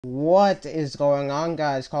What is going on,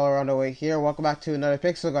 guys? Colorado Way here. Welcome back to another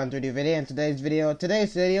Pixel Gun 3D video. And today's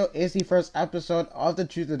video is the first episode of the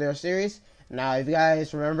Truth or Dare series. Now, if you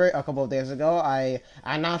guys remember, a couple of days ago, I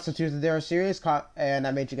announced the Truth or Dare series, and I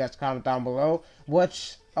made you guys comment down below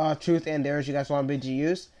which truth and dares you guys want me to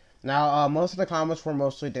use. Now, most of the comments were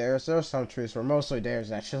mostly dares. There were some truths were mostly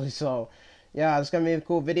dares, actually. So, yeah, it's gonna be a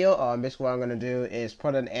cool video. Basically, what I'm gonna do is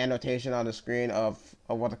put an annotation on the screen of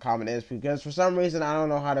what the comment is, because for some reason I don't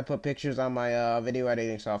know how to put pictures on my video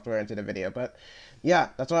editing software into the video. But yeah,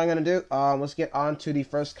 that's what I'm gonna do. Let's get on to the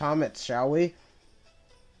first comment, shall we?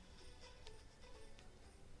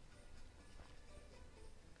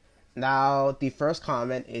 Now, the first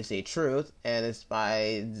comment is a truth, and it's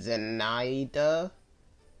by Zenaida.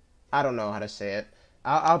 I don't know how to say it.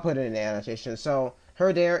 I'll put it in the annotation. So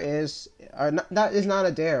her dare is, that is not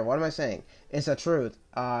a dare. What am I saying? It's a truth.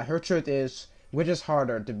 Her truth is, which is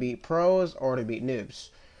harder, to beat pros or to beat noobs?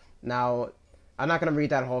 Now, I'm not gonna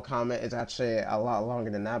read that whole comment. It's actually a lot longer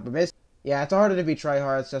than that. But basically, yeah, it's harder to beat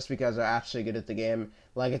tryhards just because they're actually good at the game.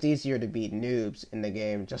 Like, it's easier to beat noobs in the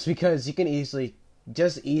game just because you can easily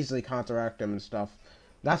counteract them and stuff.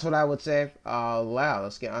 That's what I would say. Wow,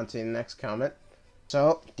 let's get on to the next comment.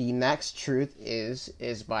 So, the next truth is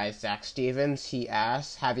by Zach Stevens. He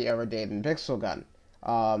asks, have you ever dated Pixel Gun?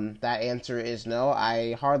 That answer is no.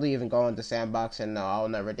 I hardly even go into Sandbox, and no, I'll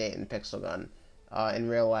never date in Pixel Gun. In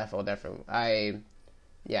real life, I'll definitely, I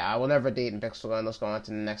will never date in Pixel Gun. Let's go on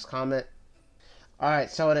to the next comment. Alright,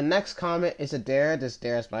 so the next comment is a dare. This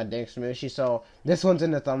dare is by Dink Smooshy, so this one's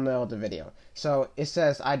in the thumbnail of the video. So, it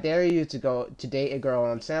says, I dare you to go to date a girl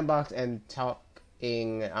on Sandbox and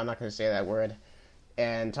talking, I'm not going to say that word,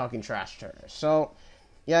 and talking trash to her. So,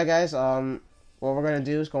 yeah, guys, what we're gonna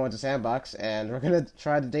do is go into Sandbox, and we're gonna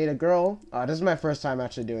try to date a girl. This is my first time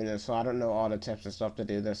actually doing this, so I don't know all the tips and stuff to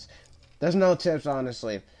do this. There's no tips,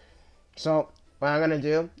 honestly. So, what I'm gonna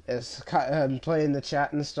do is play in the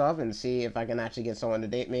chat and stuff, and see if I can actually get someone to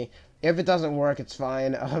date me. If it doesn't work, it's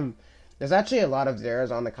fine. There's actually a lot of dares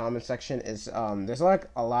on the comment section. There's like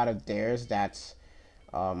a lot of dares that's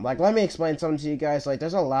like, let me explain something to you guys. Like,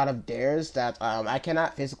 there's a lot of dares that I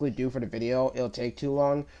cannot physically do for the video. It'll take too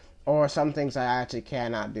long. Or some things I actually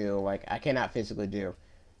cannot do. Like, I cannot physically do.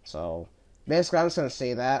 So, basically, I'm just going to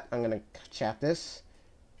say that. I'm going to chat this.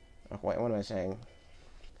 Oh, wait, what am I saying?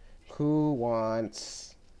 Who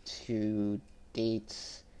wants to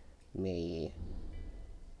date me?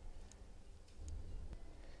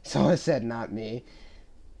 Someone said not me.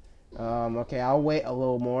 Okay, I'll wait a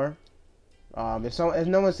little more. If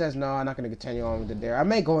no one says no, I'm not going to continue on with the dare. I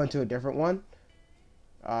may go into a different one.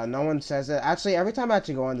 No one says it. Actually, every time I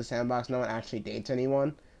actually go into Sandbox, no one actually dates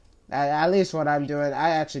anyone. At least what I'm doing, I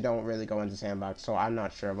actually don't really go into Sandbox, so I'm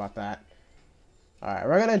not sure about that. Alright,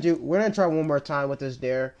 we're gonna try one more time with this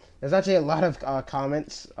dare. There's actually a lot of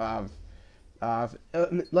comments like,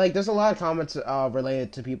 there's a lot of comments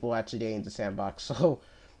related to people actually dating the Sandbox. So,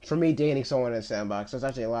 for me dating someone in Sandbox, there's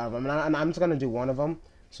actually a lot of them, and I'm just gonna do one of them.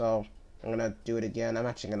 So, I'm gonna do it again. I'm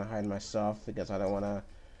actually gonna hide myself because I don't wanna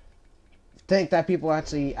think that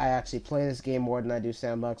I actually play this game more than I do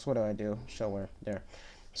Sandbox. What do I do? Show where? There.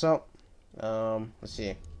 So, let's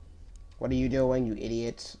see. What are you doing, you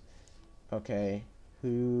idiots? Okay.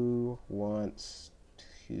 Who wants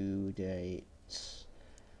to date?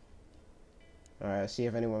 Alright, let's see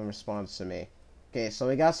if anyone responds to me. Okay, so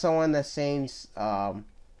we got someone that's saying,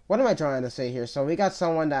 what am I trying to say here? So we got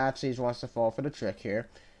someone that actually wants to fall for the trick here.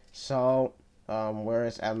 So, where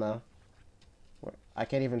is Emma? I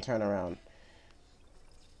can't even turn around.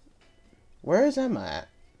 Where is Emma at?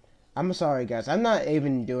 I'm sorry, guys. I'm not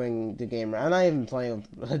even doing the game. I'm not even playing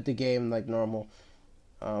the game like normal.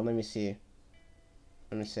 Let me see.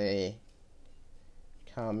 Let me say,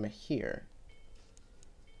 come here.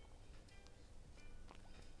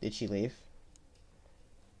 Did she leave?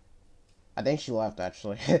 I think she left,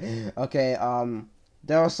 actually. Okay,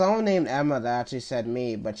 there was someone named Emma that actually said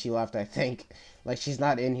me, but she left, I think. Like, she's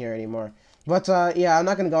not in here anymore. But, yeah, I'm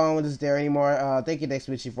not gonna go on with this dare anymore. Thank you, Nick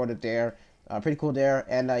Smitchy, for the dare. Pretty cool dare.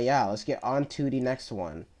 And, yeah, let's get on to the next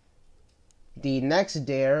one. The next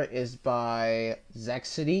dare is by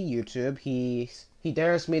Zexity YouTube. He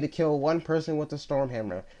dares me to kill one person with a storm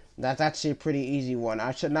hammer. That's actually a pretty easy one.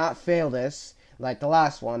 I should not fail this like the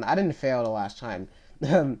last one. I didn't fail the last time.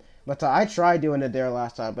 But I tried doing the dare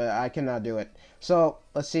last time, but I cannot do it. So,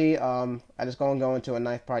 let's see. I just go into a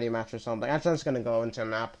knife party match or something. I'm just going to go into a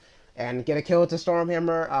map and get a kill with the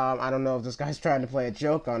Stormhammer. I don't know if this guy's trying to play a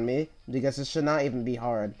joke on me, because it should not even be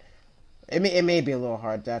hard. It may be a little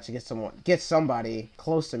hard to actually get somebody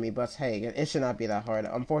close to me, but hey, it should not be that hard.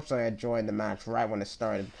 Unfortunately, I joined the match right when it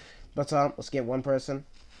started. But let's get one person.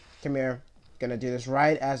 Come here. Gonna do this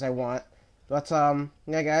right as I want. But,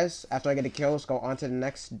 yeah, guys, after I get a kill, let's go on to the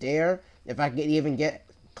next dare. If I can even get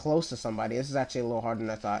close to somebody. This is actually a little harder than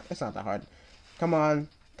I thought. It's not that hard. Come on.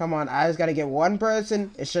 Come on. I just gotta get one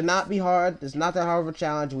person. It should not be hard. It's not that hard of a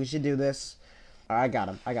challenge. We should do this. Alright, I got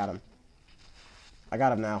him. I got him. I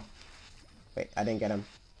got him now. Wait, I didn't get him.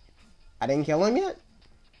 I didn't kill him yet?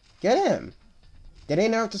 Get him. They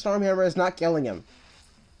didn't know if the Stormhammer is not killing him.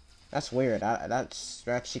 That's weird. That's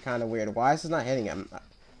actually kind of weird. Why is this not hitting him?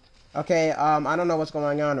 Okay, I don't know what's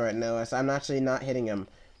going on right now. I'm actually not hitting him.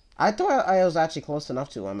 I thought I was actually close enough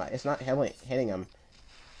to him. It's not hitting him.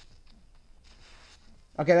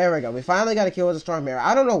 Okay, there we go. We finally got a kill with the Stormhammer.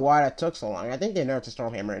 I don't know why that took so long. I think they nerfed the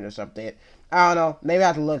Stormhammer in this update. I don't know. Maybe I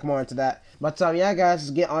have to look more into that. But, yeah, guys,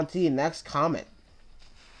 let's get on to the next comment.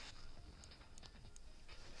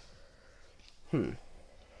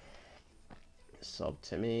 Sub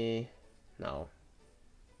to me. No.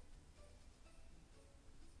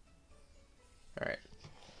 Alright.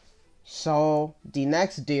 So, the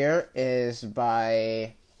next deer is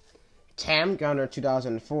by Tam Gunner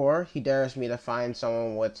 2004. He dares me to find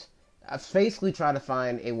someone with... basically try to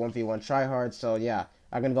find a 1v1 tryhard. So, yeah.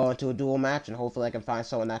 I'm gonna go into a duel match, and hopefully I can find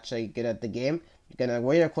someone actually good at the game. I'm gonna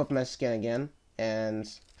re-equip my skin again, and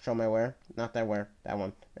show my wear. Not that wear. That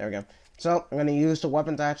one. There we go. So, I'm gonna use the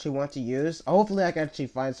weapons I actually want to use. Hopefully I can actually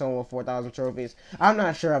find someone with 4,000 trophies. I'm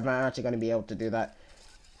not sure if I'm actually gonna be able to do that.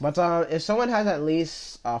 But, if someone has at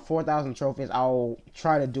least 4,000 trophies, I'll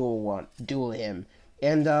try to duel him.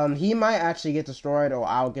 And, he might actually get destroyed, or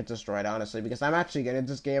I'll get destroyed, honestly. Because I'm actually good at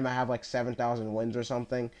this game. I have like 7,000 wins or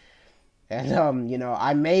something. And, you know,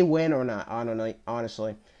 I may win or not. I don't know,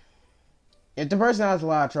 honestly. If the person has a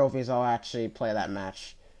lot of trophies, I'll actually play that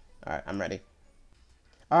match. Alright, I'm ready.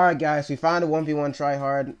 Alright, guys, we found a 1v1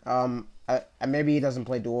 tryhard. Maybe he doesn't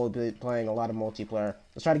play duel, he'll be playing a lot of multiplayer.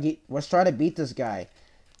 Let's try to beat this guy.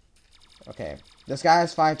 Okay. This guy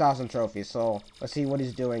has 5,000 trophies, so let's see what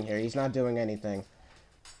he's doing here. He's not doing anything.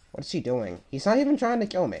 What is he doing? He's not even trying to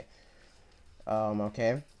kill me.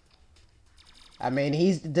 Okay. I mean,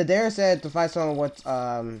 the dare said to fight someone with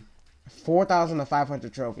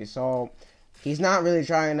 4,500 trophies, so he's not really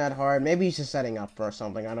trying that hard. Maybe he's just setting up or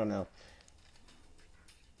something. I don't know.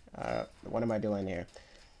 What am I doing here?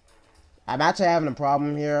 I'm actually having a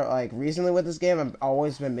problem here. Like recently with this game, I've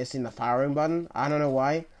always been missing the firing button. I don't know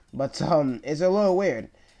why, but it's a little weird.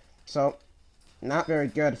 So, not very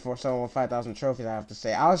good for someone with 5,000 trophies, I have to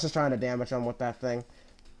say. I was just trying to damage him with that thing,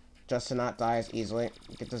 just to not die as easily.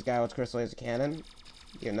 Get this guy with crystal laser cannon.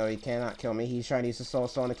 You know he cannot kill me. He's trying to use the soul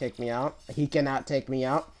stone to kick me out. He cannot take me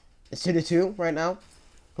out. It's 2-2 right now.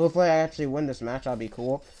 Hopefully I actually win this match. That'll be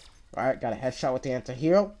cool. Alright, got a headshot with the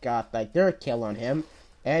anti-hero. Got like third kill on him.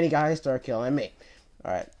 And he got his third kill on me.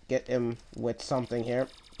 Alright, get him with something here.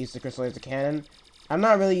 Use the crystal laser cannon. I'm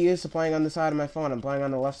not really used to playing on the side of my phone. I'm playing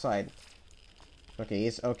on the left side. Okay,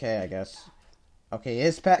 he's okay, I guess. Okay,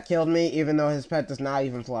 his pet killed me, even though his pet does not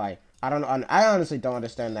even fly. I don't know. I honestly don't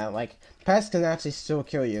understand that. Like, pets can actually still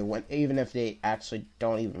kill you, even if they actually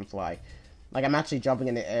don't even fly. Like, I'm actually jumping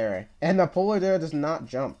in the air. And the polar bear does not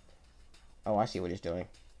jump. Oh, I see what he's doing.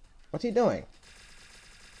 What's he doing?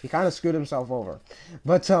 He kind of screwed himself over.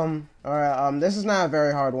 But, alright, this is not a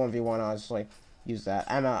very hard 1v1, honestly. Use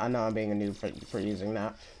that. I know I'm being a noob for using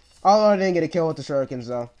that. Although I didn't get a kill with the shurikens,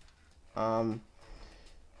 though.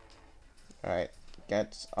 Alright.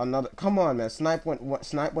 Get another. Come on, man. Snipe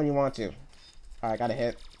when you want to. Alright, got a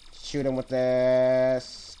hit. Shoot him with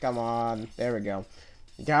this. Come on. There we go.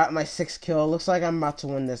 Got my 6th kill. Looks like I'm about to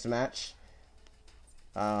win this match.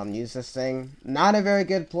 Use this thing. Not a very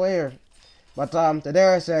good player. But, the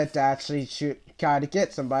dare said to actually try to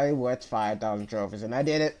get somebody with 5,000 trophies. And I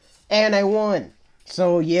did it. And I won.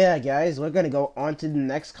 So, yeah, guys. We're gonna go on to the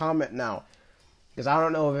next comment now. Because I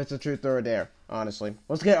don't know if it's a truth or a dare, honestly.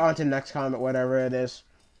 Let's get on to the next comment, whatever it is.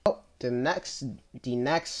 Oh, the next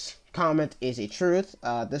comment is a truth.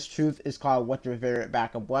 This truth is called "What's your favorite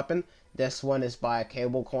backup weapon?" This one is by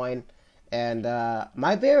Cable Coin. And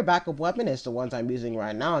my favorite backup weapon is the ones I'm using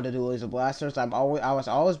right now, the dual laser blasters. I've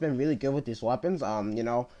always been really good with these weapons. You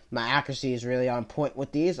know, my accuracy is really on point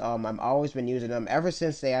with these. I've always been using them ever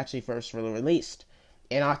since they actually first were released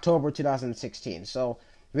in October 2016. So,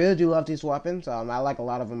 really do love these weapons. I like a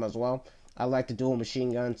lot of them as well. I like the dual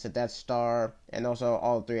machine guns, the Death Star, and also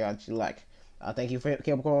all three I actually like. Thank you for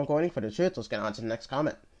Cable Coin for the truth. Let's get on to the next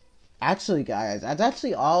comment. Actually, guys, that's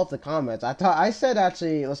actually all of the comments. I said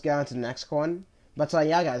actually let's get on to the next one, but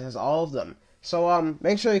yeah, guys, that's all of them. So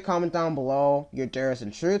make sure you comment down below your dares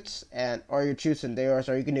and truths, or your truths and dares,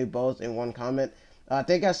 or you can do both in one comment. Thank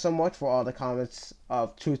you guys so much for all the comments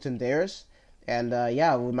of truths and dares, And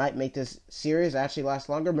yeah, we might make this series actually last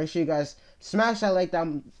longer. Make sure you guys smash that like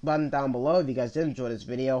button down below if you guys did enjoy this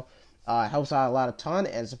video. It helps out a lot, a ton,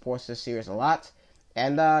 and supports this series a lot.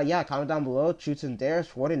 And yeah, comment down below truths and dares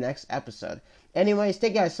for the next episode. Anyways,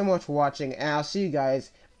 thank you guys so much for watching, and I'll see you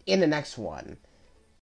guys in the next one.